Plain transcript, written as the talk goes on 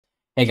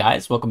Hey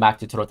guys, welcome back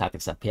to Total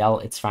Tactics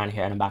FPL. It's Fran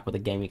here and I'm back with a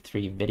Game Week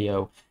 3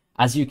 video.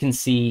 As you can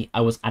see, I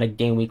was at a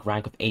Game Week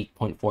rank of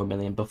 8.4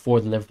 million before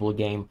the Liverpool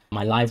game.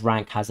 My live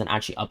rank hasn't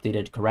actually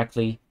updated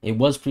correctly. It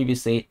was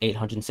previously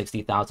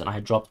 860,000. I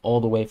had dropped all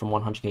the way from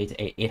 100k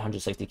to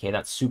 860k.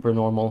 That's super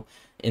normal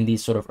in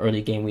these sort of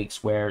early game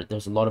weeks where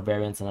there's a lot of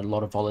variance and a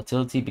lot of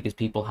volatility because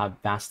people have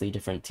vastly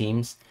different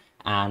teams,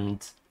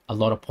 and a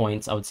lot of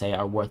points I would say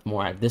are worth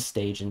more at this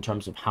stage in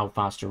terms of how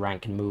fast your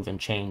rank can move and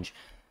change.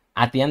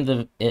 At the end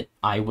of it,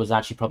 I was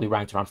actually probably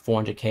ranked around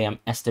 400k. I'm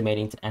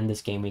estimating to end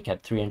this game week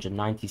at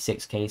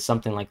 396k,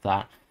 something like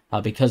that,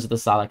 because of the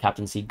Salah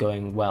captaincy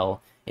going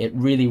well. It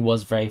really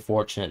was very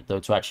fortunate,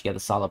 though, to actually get the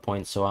Salah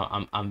points, so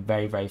I'm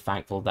very, very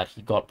thankful that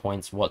he got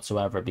points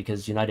whatsoever,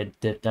 because United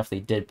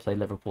definitely did play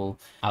Liverpool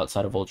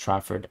outside of Old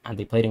Trafford, and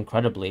they played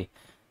incredibly,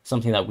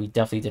 something that we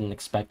definitely didn't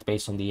expect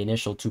based on the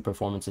initial two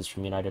performances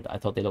from United. I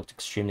thought they looked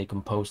extremely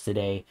composed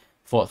today,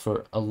 fought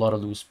for a lot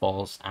of loose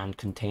balls, and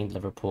contained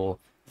Liverpool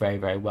very,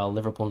 very well.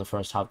 Liverpool in the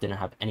first half didn't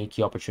have any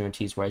key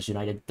opportunities, whereas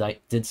United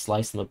did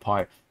slice them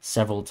apart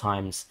several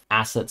times.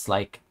 Assets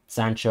like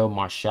Sancho,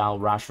 Martial,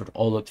 Rashford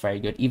all looked very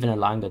good, even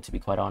Elanga, to be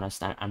quite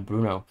honest, and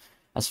Bruno.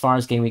 As far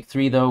as Game Week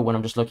 3, though, when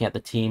I'm just looking at the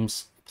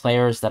teams,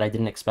 players that I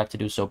didn't expect to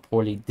do so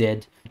poorly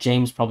did.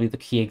 James, probably the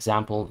key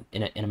example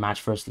in a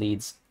match versus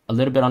Leeds. A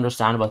little bit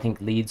understandable. I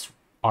think Leeds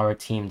are a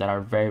team that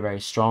are very, very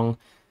strong,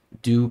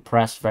 do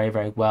press very,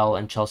 very well,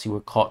 and Chelsea were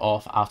caught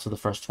off after the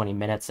first 20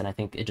 minutes, and I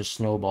think it just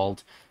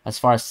snowballed. As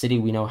far as City,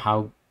 we know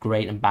how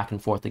great and back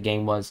and forth the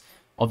game was.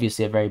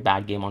 Obviously a very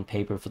bad game on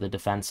paper for the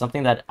defense,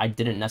 something that I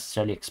didn't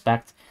necessarily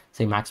expect.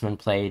 Say Maximin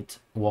played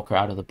Walker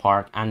out of the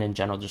park, and in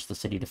general just the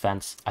City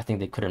defense, I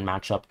think they couldn't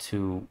match up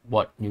to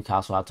what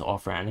Newcastle had to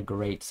offer, and a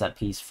great set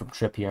piece from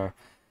Trippier.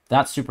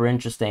 That's super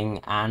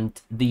interesting.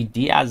 And the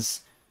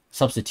Diaz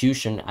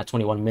substitution at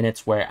 21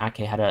 minutes, where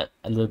Ake had a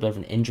little bit of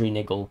an injury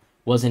niggle,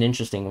 was an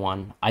interesting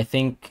one. I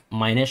think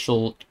my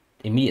initial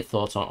immediate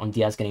thoughts on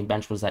Diaz getting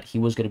benched was that he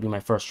was going to be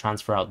my first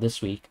transfer out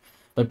this week.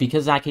 But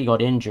because Ake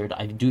got injured,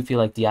 I do feel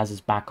like Diaz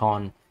is back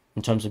on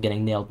in terms of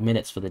getting nailed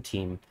minutes for the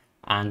team.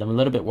 And I'm a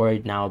little bit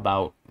worried now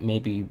about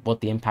maybe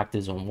what the impact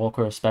is on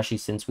Walker, especially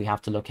since we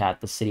have to look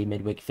at the City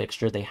midweek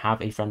fixture. They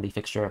have a friendly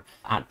fixture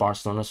at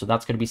Barcelona, so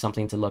that's going to be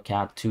something to look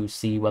at to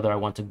see whether I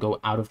want to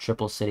go out of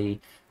Triple City,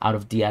 out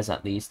of Diaz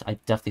at least. I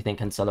definitely think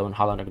Cancelo and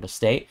Haaland are going to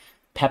stay.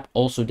 Pep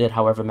also did,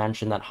 however,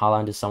 mention that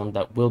Haaland is someone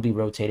that will be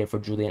rotated for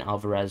Julian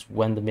Alvarez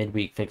when the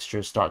midweek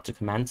fixtures start to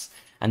commence,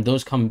 and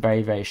those come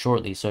very, very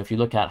shortly. So if you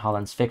look at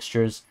Haaland's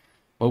fixtures,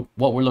 well,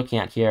 what we're looking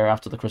at here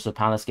after the Crystal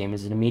Palace game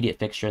is an immediate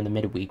fixture in the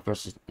midweek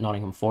versus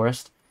Nottingham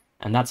Forest,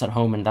 and that's at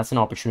home, and that's an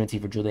opportunity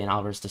for Julian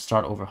Alvarez to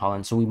start over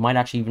Haaland. So we might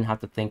actually even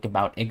have to think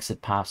about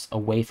exit paths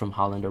away from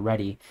Haaland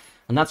already,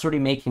 and that's already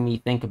making me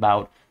think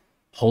about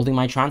holding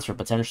my transfer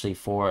potentially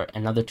for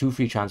another 2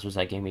 free transfers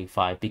at Game Week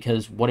 5,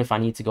 because what if I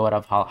need to go out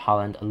of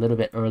Haaland a little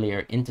bit earlier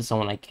into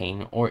someone like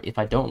Kane, or if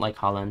I don't like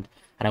Haaland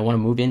and I want to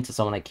move into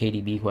someone like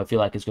KDB, who I feel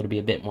like is going to be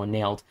a bit more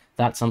nailed.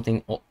 That's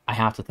something I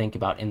have to think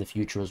about in the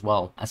future as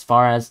well. As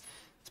far as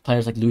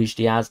players like Luis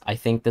Diaz, I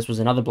think this was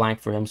another blank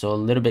for him, so a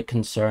little bit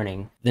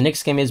concerning. The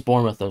next game is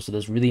Bournemouth, though, so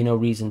there's really no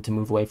reason to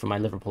move away from my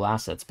Liverpool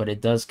assets, but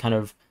it does kind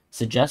of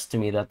suggest to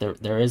me that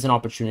there is an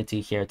opportunity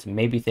here to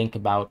maybe think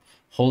about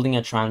holding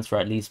a transfer,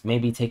 at least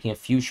maybe taking a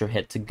future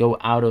hit to go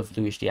out of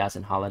Luis Diaz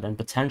and Haaland, and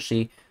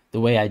potentially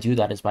the way I do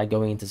that is by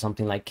going into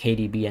something like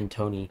KDB and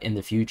Tony in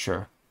the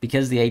future.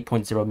 Because the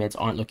 8.0 mids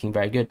aren't looking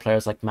very good,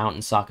 players like Mount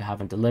and Saka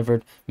haven't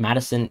delivered.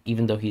 Madison,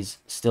 even though he's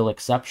still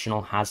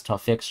exceptional, has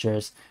tough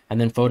fixtures. And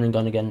then Foden and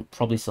Gundogan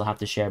probably still have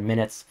to share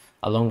minutes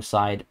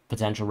alongside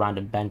potential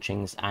random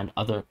benchings and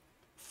other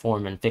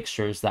form and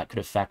fixtures that could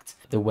affect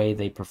the way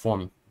they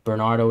perform.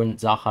 Bernardo and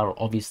Zaha are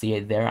obviously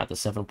there at the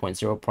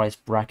 7.0 price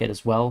bracket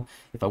as well.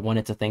 If I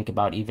wanted to think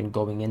about even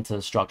going into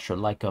a structure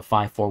like a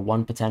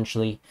 5-4-1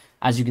 potentially.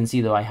 As you can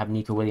see, though, I have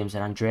Nico Williams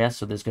and Andreas,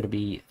 so there's going to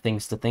be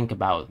things to think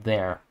about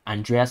there.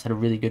 Andreas had a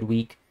really good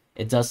week.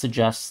 It does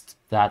suggest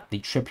that the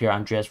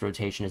Trippier-Andreas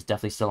rotation is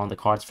definitely still on the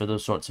cards for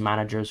those sorts of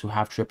managers who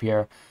have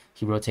Trippier.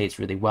 He rotates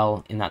really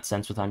well in that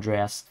sense with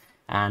Andreas.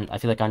 And I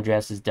feel like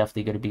Andreas is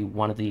definitely going to be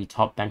one of the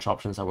top bench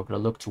options that we're going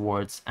to look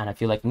towards. And I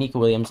feel like Nico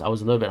Williams, I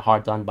was a little bit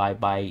hard done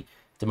by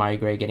Demarai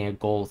Gray getting a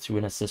goal through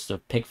an assist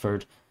of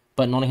Pickford.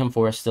 But Nottingham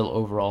Forest still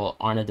overall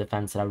aren't a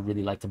defense that I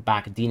really like to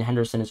back. Dean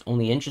Henderson is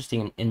only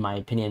interesting in my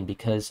opinion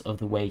because of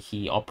the way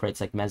he operates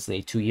like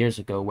Meslier 2 years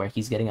ago, where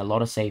he's getting a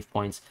lot of save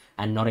points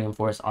and Nottingham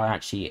Forest are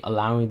actually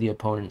allowing the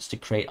opponents to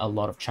create a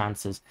lot of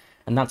chances.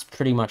 And that's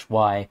pretty much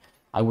why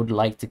I would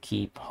like to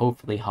keep,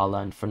 hopefully,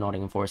 Haaland for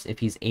Nottingham Forest if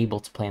he's able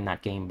to play in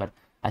that game. But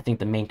I think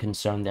the main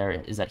concern there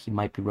is that he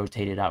might be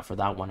rotated out for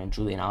that one, and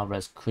Julian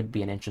Alvarez could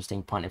be an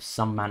interesting punt if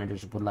some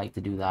managers would like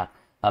to do that.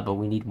 But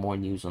we need more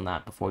news on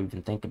that before we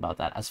even think about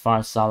that. As far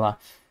as Salah,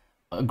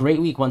 a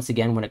great week once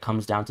again when it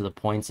comes down to the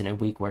points, in a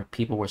week where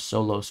people were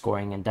so low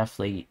scoring, and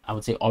definitely I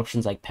would say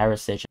options like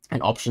Perisic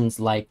and options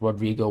like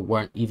Rodrigo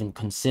weren't even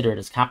considered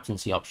as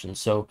captaincy options.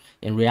 So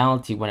in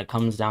reality, when it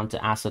comes down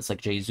to assets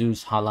like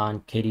Jesus,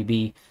 Haaland,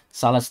 KDB,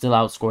 Salah still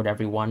outscored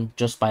everyone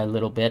just by a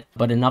little bit,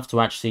 but enough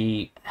to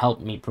actually help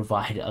me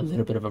provide a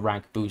little bit of a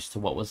rank boost to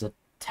what was a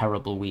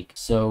terrible week.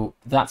 So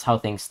that's how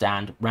things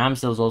stand.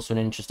 Ramsdale is also an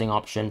interesting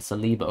option.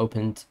 Saliba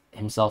opened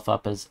himself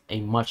up as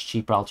a much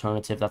cheaper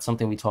alternative. That's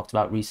something we talked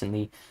about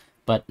recently.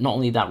 But not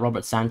only that,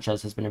 Robert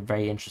Sanchez has been a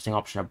very interesting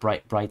option at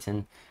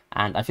Brighton.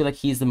 And I feel like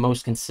he's the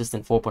most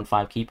consistent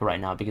 4.5 keeper right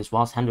now, because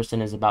whilst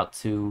Henderson is about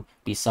to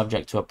be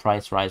subject to a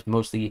price rise,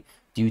 mostly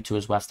due to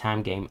his West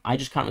Ham game, I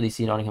just can't really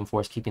see Nottingham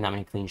Forest keeping that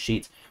many clean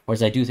sheets.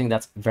 Whereas I do think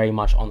that's very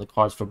much on the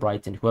cards for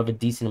Brighton, who have a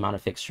decent amount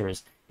of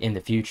fixtures in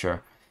the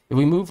future. If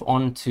we move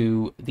on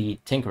to the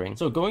tinkering,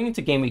 so going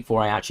into game week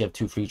 4, I actually have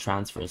 2 free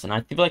transfers, and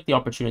I feel like the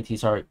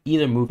opportunities are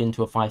either move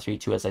into a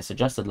 5-3-2 as I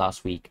suggested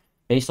last week,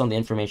 based on the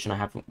information I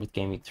have with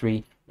game week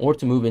 3, or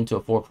to move into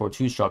a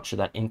 4-4-2 structure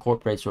that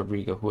incorporates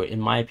Rodrigo, who in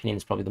my opinion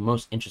is probably the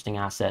most interesting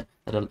asset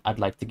that I'd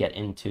like to get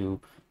into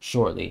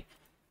shortly.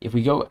 If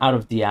we go out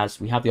of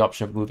Diaz, we have the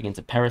option of moving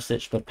into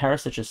Perisic, but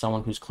Perisic is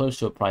someone who's close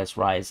to a price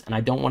rise, and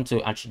I don't want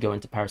to actually go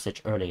into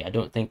Perisic early. I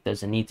don't think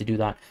there's a need to do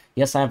that.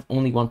 Yes, I have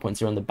only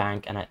 1.0 in the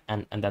bank,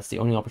 and that's the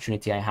only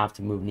opportunity I have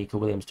to move Nico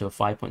Williams to a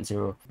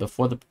 5.0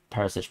 before the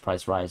Perisic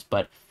price rise,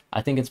 but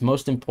I think it's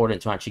most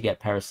important to actually get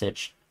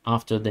Perisic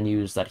after the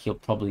news that he'll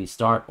probably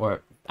start,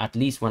 or at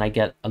least when I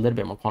get a little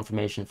bit more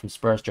confirmation from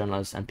Spurs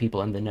journalists and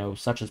people in the know,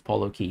 such as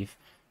Paul O'Keefe,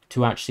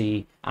 to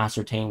actually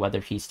ascertain whether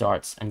he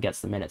starts and gets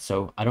the minutes.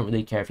 So I don't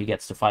really care if he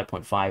gets to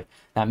 5.5.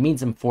 That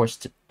means I'm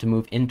forced to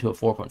move into a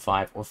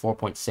 4.5 or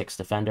 4.6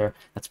 defender.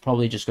 That's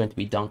probably just going to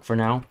be Dunk for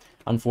now,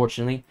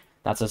 unfortunately.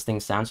 That's as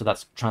things stand. So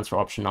that's transfer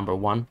option number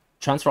 1.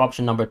 Transfer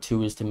option number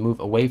 2 is to move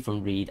away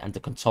from Reed and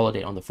to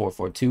consolidate on the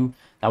 4-4-2.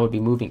 That would be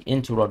moving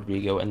into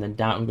Rodrigo and then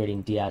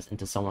downgrading Diaz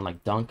into someone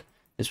like Dunk.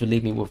 This would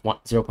leave me with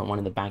 0.1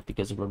 in the bank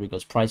because of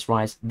Rodrigo's price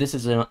rise. This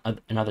is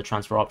another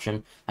transfer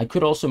option. I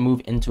could also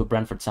move into a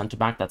Brentford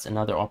centre-back. That's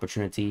another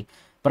opportunity.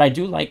 But I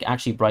do like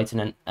actually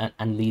Brighton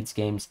and Leeds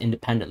games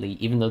independently,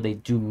 even though they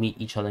do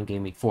meet each other in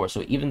Game Week 4.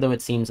 So even though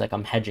it seems like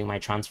I'm hedging my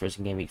transfers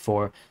in Game Week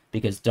 4,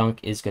 because Dunk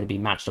is going to be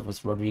matched up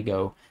with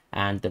Rodrigo,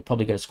 and they're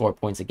probably going to score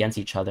points against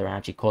each other and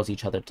actually cause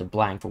each other to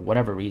blank for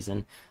whatever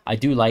reason, I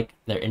do like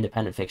their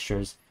independent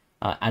fixtures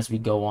as we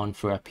go on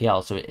for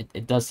FPL. So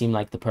it does seem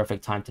like the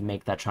perfect time to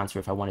make that transfer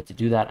if I wanted to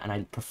do that, and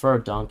I prefer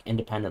Dunk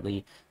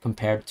independently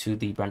compared to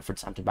the Brentford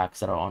centre-backs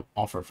that are on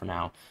offer for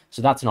now.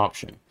 So that's an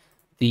option.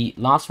 The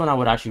last one I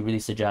would actually really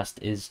suggest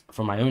is,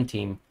 for my own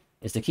team,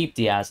 is to keep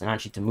Diaz and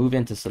actually to move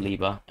into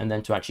Saliba and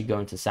then to actually go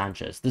into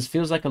Sanchez. This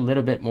feels like a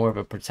little bit more of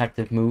a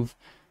protective move,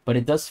 but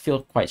it does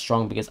feel quite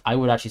strong because I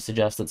would actually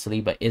suggest that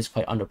Saliba is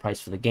quite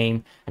underpriced for the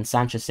game, and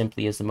Sanchez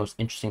simply is the most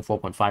interesting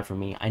 4.5 for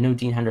me. I know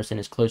Dean Henderson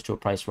is close to a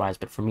price rise,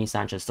 but for me,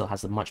 Sanchez still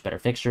has the much better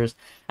fixtures,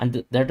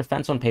 and their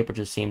defense on paper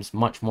just seems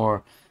much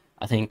more,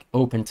 I think,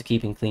 open to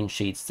keeping clean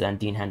sheets than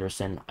Dean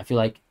Henderson. I feel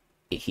like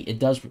it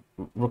does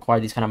require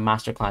these kind of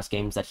masterclass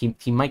games that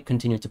he might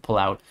continue to pull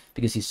out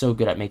because he's so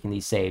good at making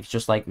these saves,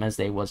 just like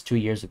Mesde was 2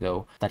 years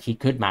ago, that he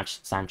could match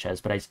Sanchez,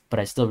 but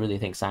I still really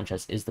think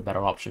Sanchez is the better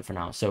option for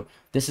now. So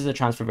this is a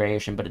transfer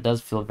variation, but it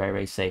does feel very,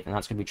 very safe, and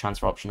that's going to be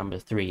transfer option number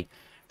 3.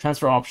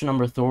 Transfer option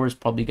number 4 is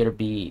probably going to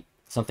be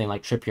something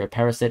like Trippier,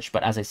 Perisic,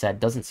 but as I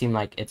said, doesn't seem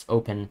like it's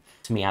open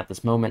to me at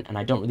this moment, and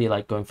I don't really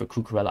like going for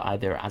Cucurella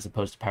either as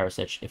opposed to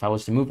Perisic. If I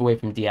was to move away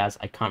from Diaz,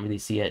 I can't really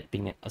see it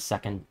being a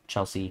second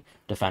Chelsea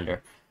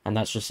defender, and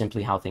that's just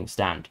simply how things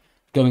stand.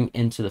 Going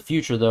into the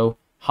future, though,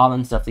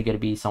 Haaland's definitely going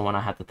to be someone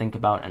I have to think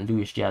about, and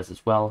Luis Diaz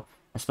as well,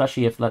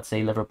 especially if, let's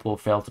say, Liverpool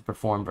fail to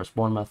perform versus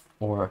Bournemouth,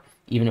 or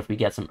even if we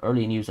get some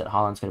early news that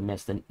Haaland's going to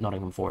miss the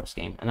Nottingham Forest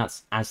game, and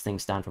that's as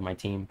things stand for my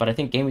team. But I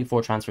think Game Week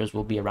 4 transfers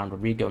will be around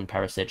Rodrigo and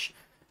Perisic,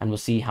 and we'll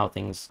see how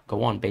things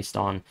go on based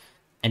on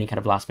any kind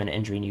of last-minute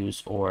injury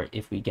news, or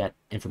if we get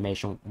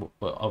information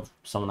of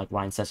someone like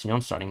Ryan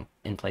Sessegnon starting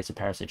in place of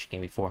Perisic in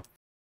Game Week 4.